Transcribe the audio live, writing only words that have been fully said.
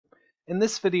In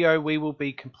this video we will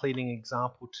be completing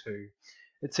example 2.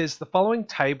 It says the following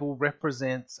table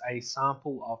represents a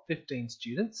sample of 15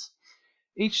 students.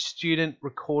 Each student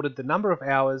recorded the number of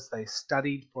hours they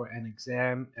studied for an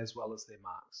exam as well as their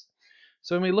marks.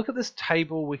 So when we look at this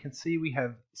table, we can see we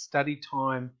have study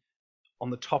time on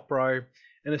the top row,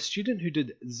 and a student who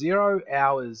did 0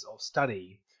 hours of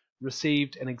study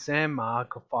received an exam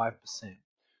mark of 5%.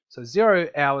 So 0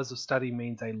 hours of study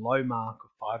means a low mark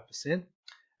of 5%.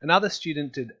 Another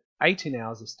student did 18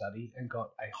 hours of study and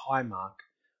got a high mark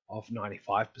of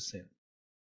 95%.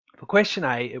 For question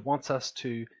A, it wants us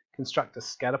to construct a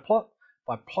scatter plot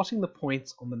by plotting the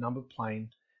points on the number plane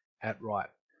at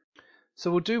right. So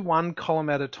we'll do one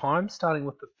column at a time, starting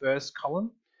with the first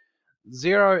column.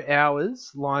 0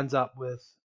 hours lines up with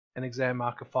an exam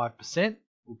mark of 5%.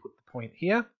 We'll put the point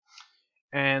here.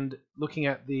 And looking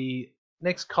at the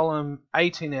next column,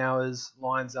 18 hours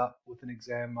lines up with an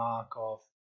exam mark of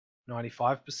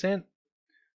 95%.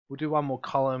 We'll do one more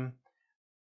column.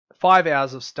 5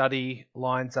 hours of study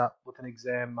lines up with an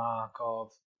exam mark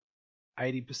of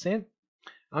 80%.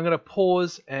 I'm going to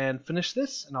pause and finish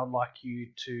this, and I'd like you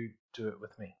to do it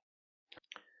with me.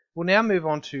 We'll now move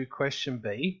on to question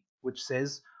B, which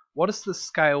says, what is the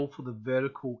scale for the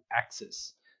vertical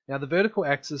axis? Now the vertical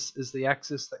axis is the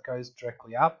axis that goes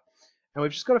directly up, and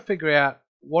we've just got to figure out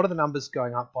what are the numbers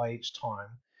going up by each time.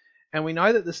 And we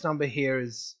know that this number here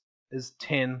is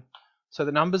 10, so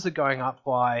the numbers are going up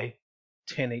by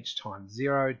 10 each time,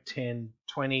 0, 10,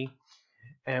 20,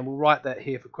 and we'll write that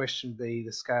here for question B.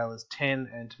 The scale is 10,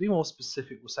 and to be more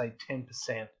specific, we'll say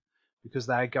 10% because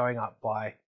they're going up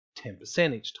by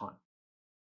 10% each time.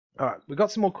 Alright, we've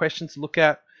got some more questions to look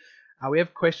at. We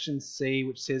have question C,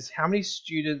 which says how many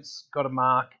students got a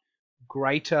mark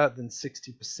greater than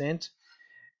 60%?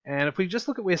 And if we just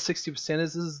look at where 60%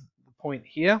 is, this is the point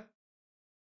here.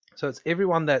 So it's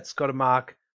everyone that's got a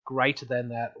mark greater than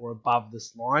that or above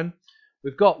this line.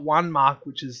 We've got one mark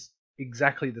which is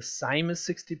exactly the same as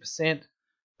 60%,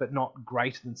 but not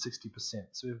greater than 60%.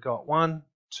 So we've got 1,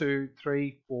 2,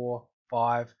 3, 4,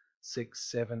 5,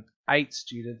 6, 7, 8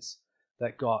 students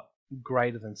that got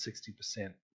greater than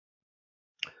 60%.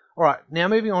 Alright, now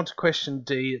moving on to question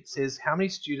D, it says how many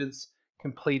students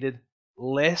completed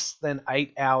less than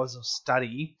 8 hours of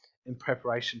study in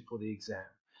preparation for the exam.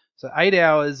 So 8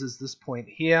 hours is this point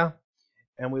here,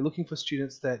 and we're looking for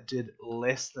students that did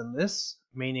less than this,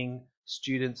 meaning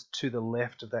students to the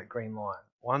left of that green line.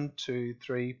 1, 2,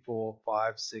 3, 4,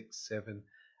 5, 6, 7,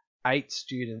 8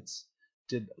 students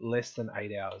did less than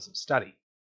 8 hours of study.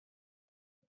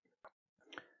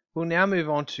 We'll now move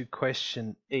on to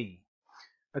question E.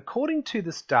 According to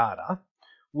this data,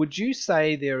 would you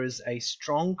say there is a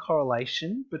strong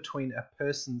correlation between a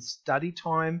person's study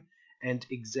time and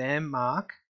exam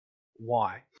mark?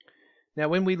 Why? Now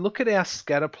when we look at our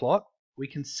scatter plot, we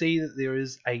can see that there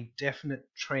is a definite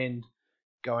trend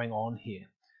going on here.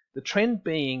 The trend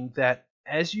being that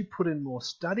as you put in more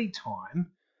study time,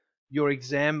 your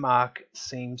exam mark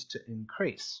seems to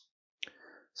increase.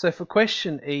 So for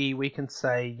question E, we can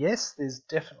say yes, there's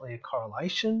definitely a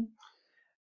correlation,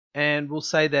 and we'll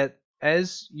say that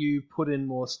as you put in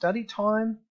more study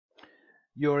time,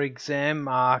 your exam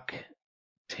mark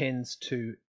tends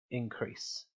to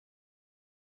increase.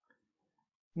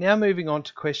 Now moving on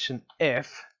to question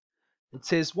F, it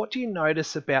says, what do you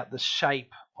notice about the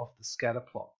shape of the scatter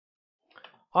plot?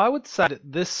 I would say that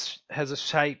this has a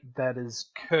shape that is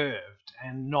curved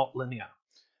and not linear.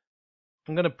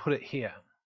 I'm going to put it here.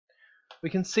 We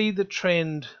can see the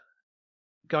trend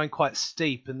going quite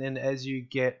steep, and then as you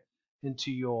get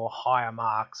into your higher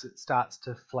marks, it starts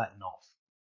to flatten off.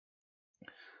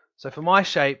 So for my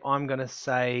shape, I'm going to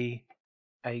say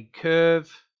a curve,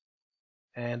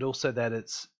 and also that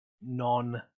it's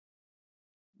non-linear.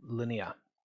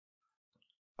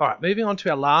 Alright, moving on to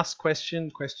our last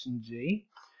question, question G.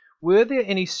 Were there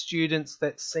any students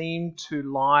that seemed to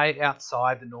lie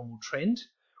outside the normal trend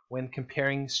when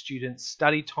comparing students'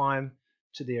 study time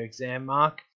to their exam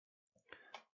mark?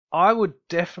 I would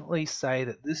definitely say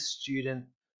that this student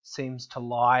seems to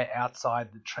lie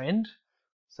outside the trend.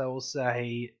 So we'll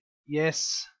say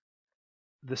yes,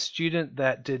 the student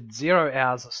that did 0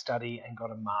 hours of study and got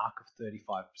a mark of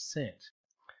 35%.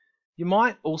 You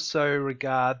might also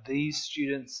regard these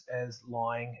students as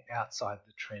lying outside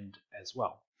the trend as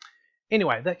well.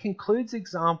 Anyway, that concludes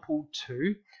example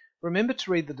 2. Remember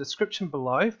to read the description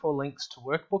below for links to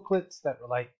workbooklets that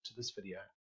relate to this video.